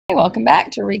Welcome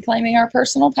back to Reclaiming Our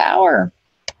Personal Power.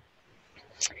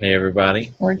 Hey,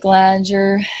 everybody. We're glad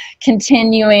you're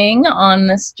continuing on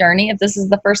this journey. If this is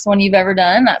the first one you've ever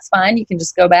done, that's fine. You can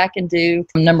just go back and do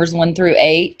numbers 1 through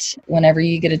 8 whenever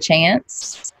you get a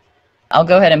chance. I'll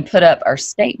go ahead and put up our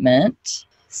statement.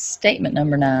 Statement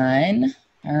number 9.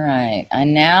 All right. I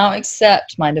now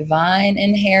accept my divine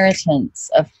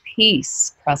inheritance of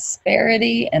peace,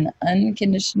 prosperity, and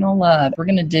unconditional love. We're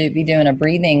going to be doing a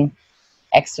breathing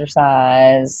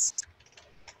exercise.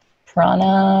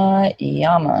 Pranayama.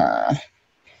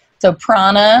 So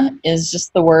prana is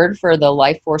just the word for the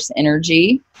life force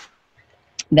energy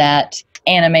that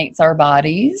animates our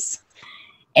bodies,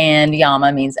 and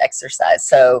yama means exercise.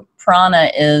 So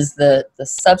prana is the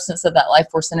substance of that life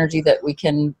force energy that we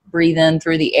can breathe in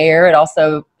through the air. It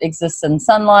also exists in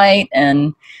sunlight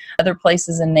and other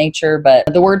places in nature, but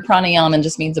the word pranayama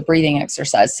just means a breathing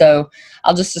exercise. So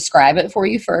I'll just describe it for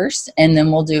you first, and then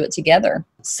we'll do it together.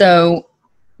 So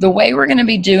the way we're going to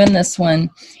be doing this one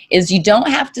is you don't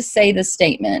have to say the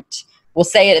statement. We'll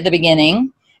say it at the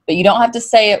beginning, but you don't have to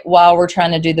say it while we're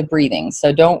trying to do the breathing.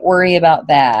 So don't worry about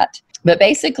that. But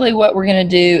basically what we're going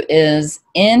to do is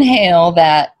inhale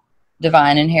that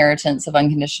divine inheritance of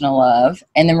unconditional love,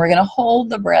 and then we're going to hold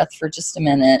the breath for just a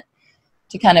minute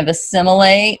to kind of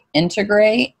assimilate,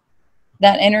 integrate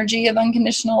that energy of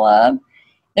unconditional love.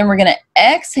 Then we're going to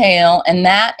exhale, and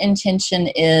that intention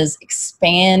is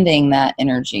expanding that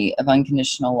energy of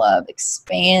unconditional love,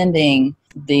 expanding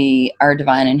our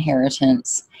divine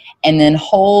inheritance, and then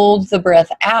hold the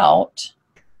breath out.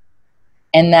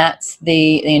 And that's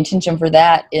the intention for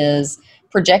that is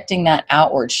projecting that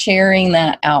outward, sharing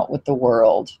that out with the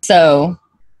world. So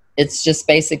it's just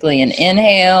basically an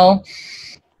inhale.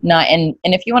 And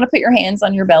if you want to put your hands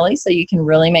on your belly so you can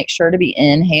really make sure to be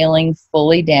inhaling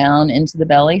fully down into the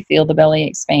belly, feel the belly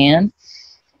expand,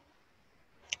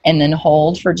 and then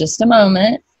hold for just a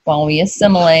moment while we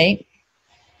assimilate.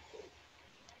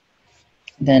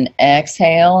 Then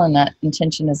exhale, and that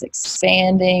intention is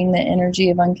expanding the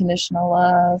energy of unconditional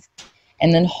love.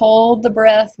 And then hold the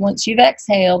breath. Once you've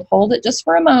exhaled, hold it just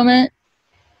for a moment,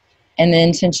 and the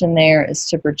intention there is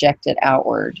to project it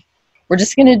outward. We're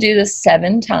just going to do this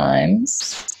 7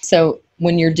 times. So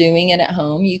when you're doing it at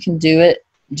home, you can do it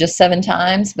just 7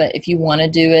 times. But if you want to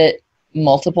do it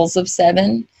multiples of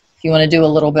 7, if you want to do a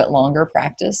little bit longer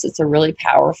practice, it's a really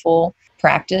powerful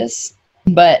practice.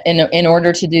 But in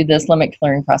order to do this limit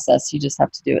clearing process, you just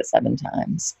have to do it 7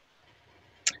 times.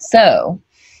 So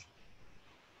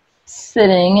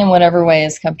sitting in whatever way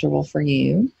is comfortable for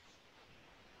you.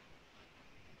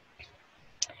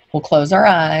 We'll close our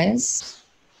eyes.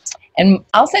 And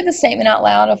I'll say the statement out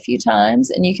loud a few times,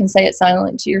 and you can say it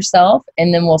silently to yourself,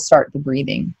 and then we'll start the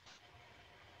breathing.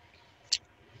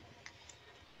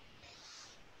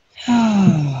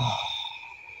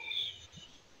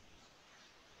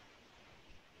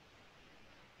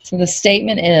 So the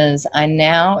statement is, I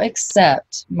now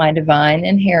accept my divine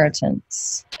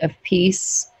inheritance of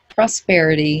peace,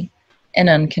 prosperity, and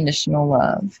unconditional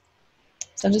love.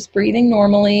 So just breathing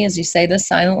normally as you say this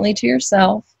silently to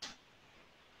yourself.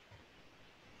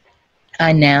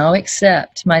 I now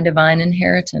accept my divine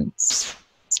inheritance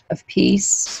of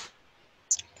peace,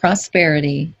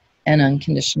 prosperity, and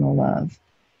unconditional love.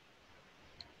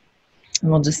 And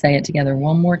we'll just say it together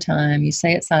one more time. You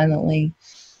say it silently.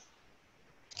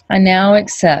 I now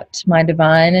accept my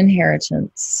divine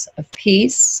inheritance of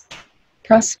peace,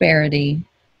 prosperity,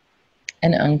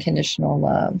 and unconditional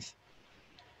love.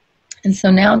 And so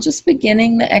now just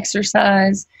beginning the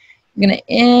exercise, you're going to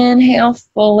inhale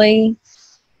fully.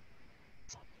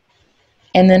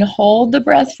 And then hold the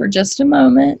breath for just a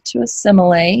moment to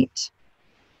assimilate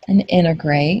and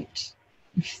integrate.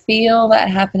 Feel that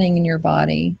happening in your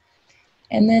body.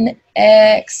 And then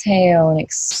exhale and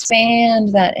expand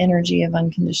that energy of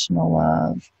unconditional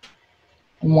love.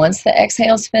 And once the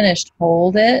exhale is finished,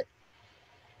 hold it,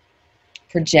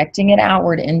 projecting it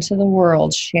outward into the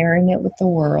world, sharing it with the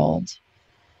world.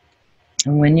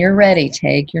 And when you're ready,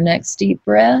 take your next deep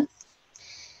breath.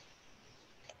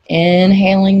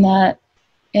 Inhaling that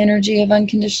energy of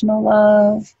unconditional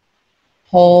love.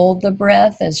 Hold the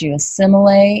breath as you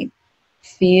assimilate.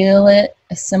 Feel it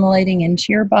assimilating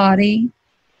into your body.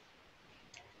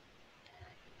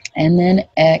 And then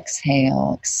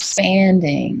exhale,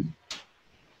 expanding.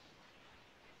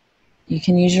 You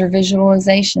can use your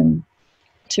visualization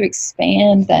to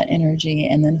expand that energy,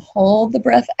 and then hold the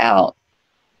breath out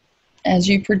as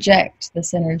you project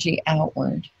this energy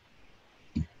outward.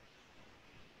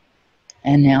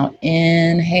 And now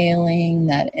inhaling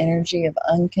that energy of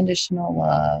unconditional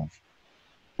love.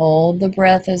 Hold the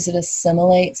breath as it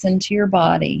assimilates into your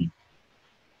body.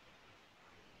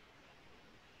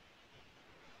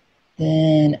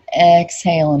 Then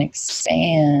exhale and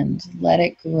expand. Let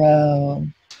it grow.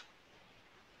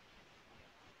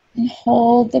 And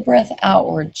hold the breath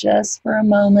outward just for a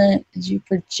moment as you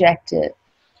project it.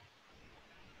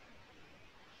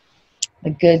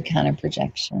 The good kind of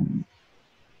projection.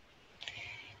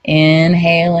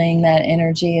 Inhaling that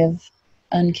energy of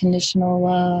unconditional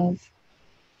love.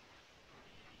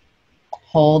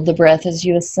 Hold the breath as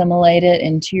you assimilate it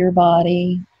into your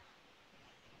body.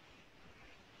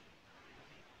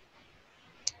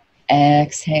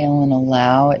 Exhale and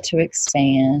allow it to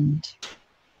expand.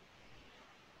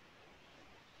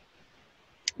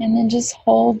 And then just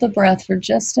hold the breath for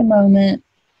just a moment,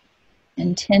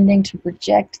 intending to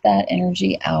project that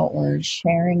energy outward,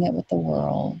 sharing it with the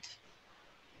world.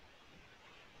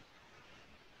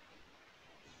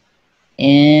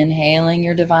 Inhaling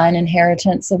your divine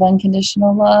inheritance of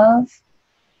unconditional love.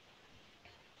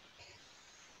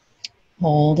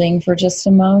 Holding for just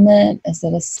a moment as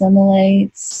it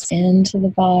assimilates into the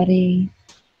body.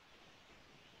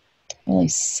 Really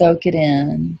soak it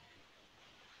in.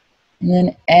 And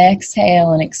then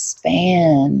exhale and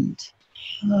expand.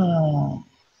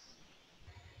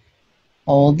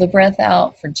 Hold the breath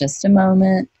out for just a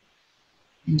moment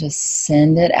and just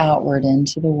send it outward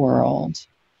into the world.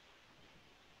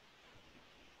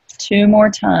 2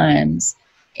 more times.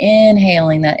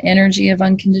 Inhaling that energy of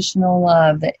unconditional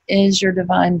love that is your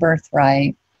divine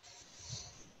birthright.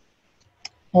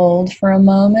 Hold for a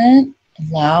moment.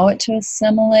 Allow it to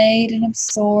assimilate and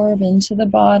absorb into the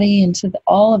body, into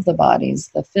all of the bodies,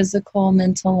 the physical,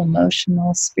 mental,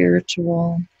 emotional,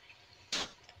 spiritual.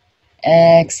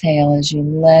 Exhale as you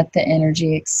let the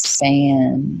energy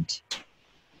expand.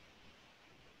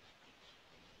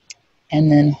 And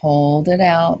then hold it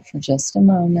out for just a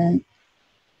moment,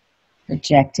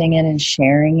 projecting it and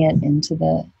sharing it into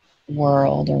the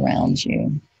world around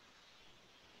you.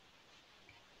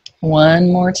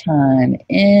 1 more time,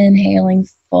 inhaling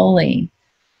fully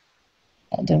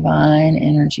that divine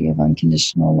energy of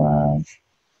unconditional love.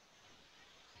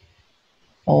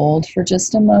 Hold for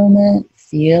just a moment,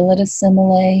 feel it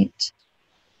assimilate.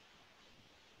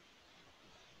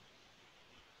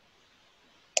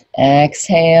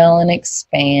 Exhale and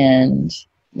expand.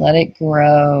 Let it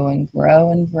grow and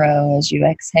grow and grow as you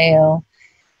exhale.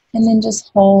 And then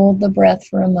just hold the breath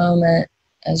for a moment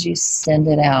as you send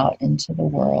it out into the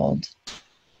world.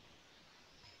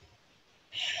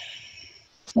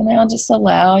 So now just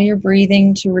allow your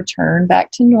breathing to return back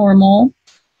to normal.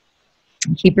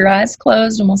 Keep your eyes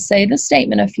closed and we'll say the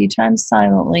statement a few times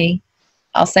silently.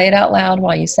 I'll say it out loud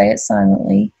while you say it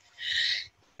silently.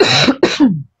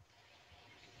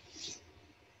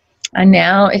 I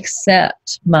now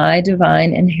accept my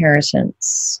divine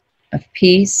inheritance of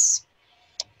peace,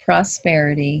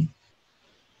 prosperity,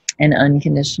 and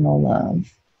unconditional love.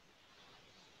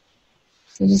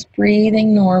 So just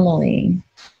breathing normally.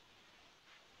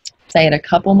 Say it a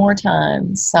couple more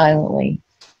times silently.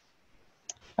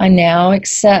 I now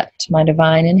accept my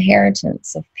divine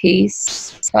inheritance of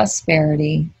peace,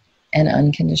 prosperity, and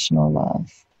unconditional love.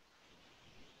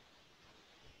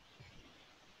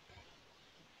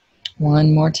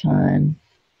 1 more time.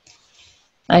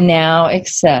 I now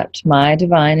accept my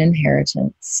divine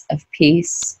inheritance of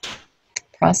peace,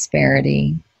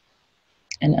 prosperity,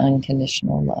 and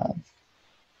unconditional love.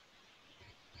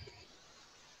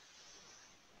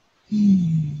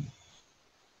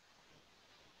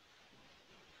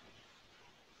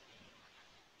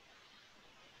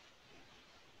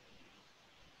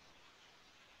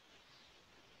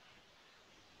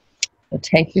 So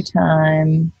take your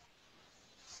time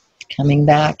coming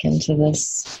back into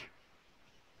this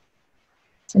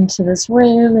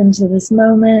room, into this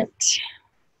moment.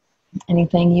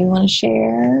 Anything you want to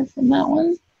share from that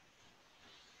one?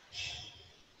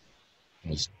 I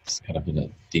was kind of in a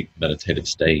deep meditative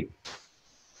state.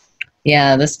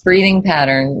 Yeah, this breathing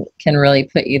pattern can really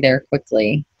put you there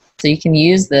quickly. So you can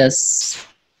use this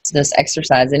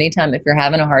exercise anytime. If you're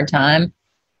having a hard time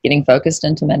getting focused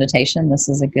into meditation, this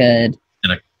is a good.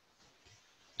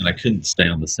 And I couldn't stay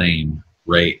on the same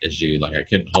rate as you. Like I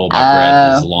couldn't hold my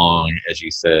breath as long as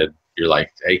you said. You're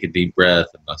like, take a deep breath,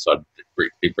 and I started to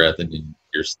deep breath, and then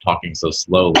you're talking so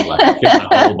slowly. Like I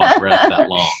couldn't hold my breath that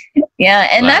long. Yeah,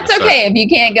 and that's okay if you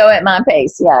can't go at my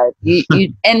pace. Yeah, you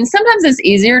and sometimes it's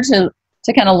easier to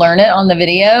kind of learn it on the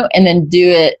video and then do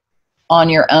it on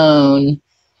your own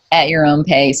at your own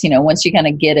pace. You know, once you kind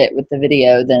of get it with the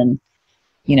video, then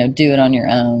do it on your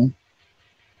own.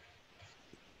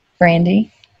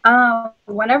 Brandy?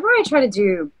 Whenever I try to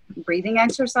do breathing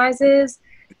exercises,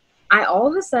 I all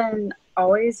of a sudden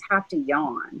always have to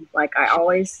yawn. Like I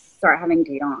always start having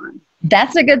to yawn.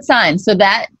 That's a good sign. So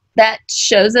that that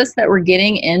shows us that we're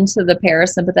getting into the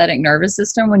parasympathetic nervous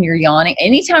system when you're yawning.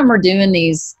 Anytime we're doing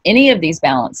any of these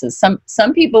balances,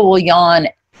 some people will yawn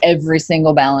every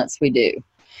single balance we do.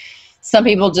 Some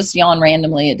people just yawn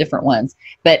randomly at different ones,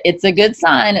 but it's a good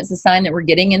sign. It's a sign that we're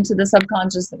getting into the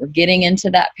subconscious, that we're getting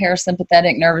into that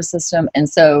parasympathetic nervous system. And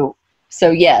so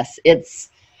yes,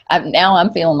 now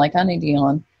I'm feeling like I need to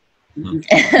yawn.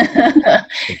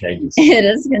 Contagious. It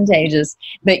is contagious,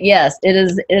 but yes, it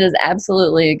is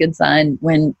absolutely a good sign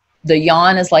when the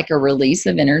yawn is like a release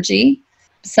of energy.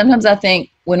 Sometimes I think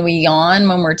when we yawn,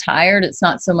 when we're tired, it's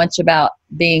not so much about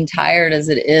being tired as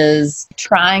it is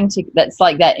that's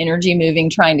like that energy moving,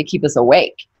 trying to keep us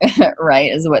awake,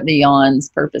 right? Is what the yawn's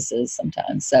purpose is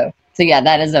sometimes. So yeah,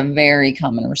 that is a very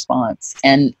common response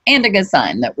and a good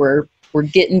sign that we're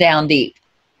getting down deep.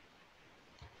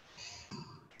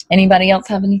 Anybody else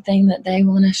have anything that they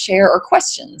want to share or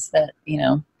questions that,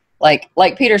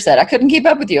 like Peter said, I couldn't keep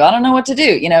up with you. I don't know what to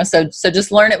do, so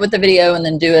just learn it with the video and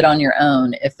then do it on your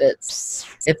own if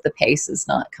the pace is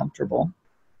not comfortable.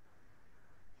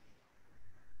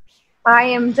 I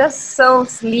am just so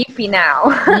sleepy now.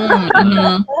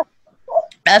 Mm-hmm.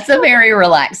 That's a very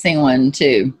relaxing one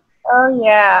too. Oh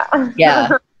yeah.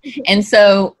 Yeah. And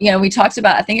so, we talked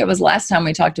about, I think it was last time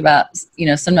we talked about,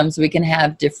 sometimes we can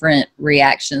have different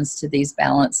reactions to these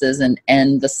balances,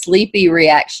 and the sleepy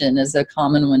reaction is a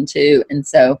common one too. And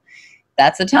so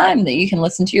that's a time that you can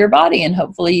listen to your body, and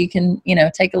hopefully you can,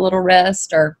 take a little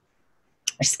rest or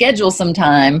schedule some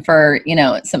time for,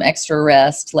 some extra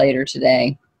rest later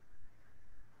today.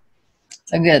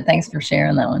 So good. Thanks for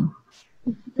sharing that one.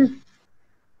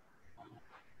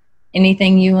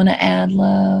 Anything you want to add,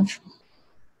 love?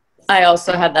 I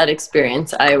also had that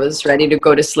experience. I was ready to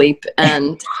go to sleep,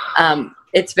 and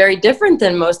it's very different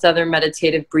than most other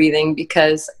meditative breathing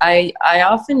because I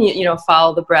often,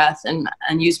 follow the breath and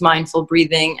use mindful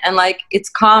breathing, and it's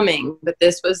calming, but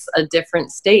this was a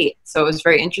different state. So it was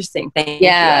very interesting. Thank you.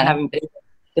 I haven't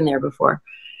been there before.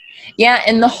 Yeah,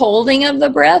 and the holding of the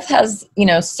breath has,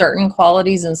 certain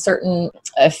qualities and certain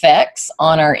effects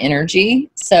on our energy.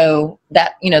 So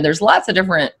that, there's lots of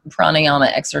different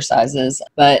pranayama exercises,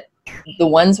 but the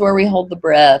ones where we hold the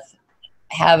breath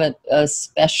have a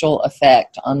special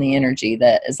effect on the energy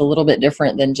that is a little bit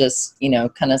different than just,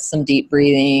 kind of some deep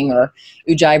breathing or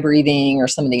ujjayi breathing or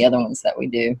some of the other ones that we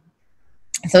do.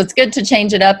 So it's good to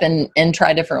change it up and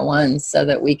try different ones so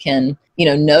that we can,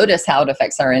 notice how it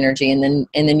affects our energy and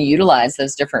then utilize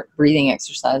those different breathing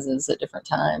exercises at different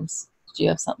times. Do you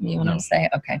have something you want to say?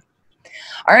 Okay.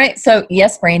 All right. So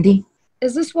yes, Brandy.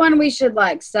 Is this one we should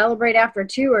celebrate after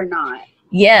 2 or not?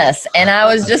 Yes. And I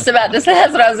was just about to say,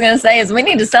 that's what I was going to say, is we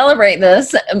need to celebrate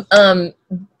this.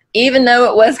 Even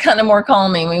though it was kind of more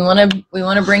calming, we want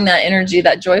to bring that energy,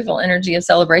 that joyful energy of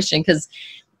celebration, because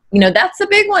that's a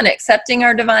big one. Accepting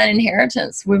our divine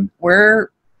inheritance. We're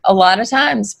a lot of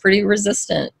times pretty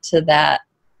resistant to that,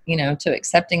 to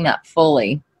accepting that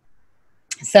fully.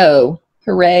 So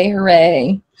hooray,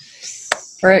 hooray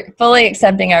for fully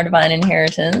accepting our divine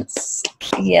inheritance.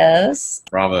 Yes.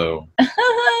 Bravo.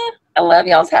 I love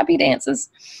y'all's happy dances.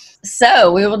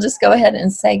 So we will just go ahead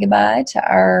and say goodbye to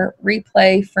our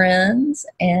replay friends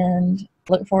and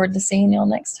look forward to seeing y'all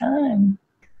next time.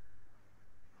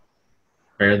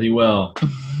 Fare thee well.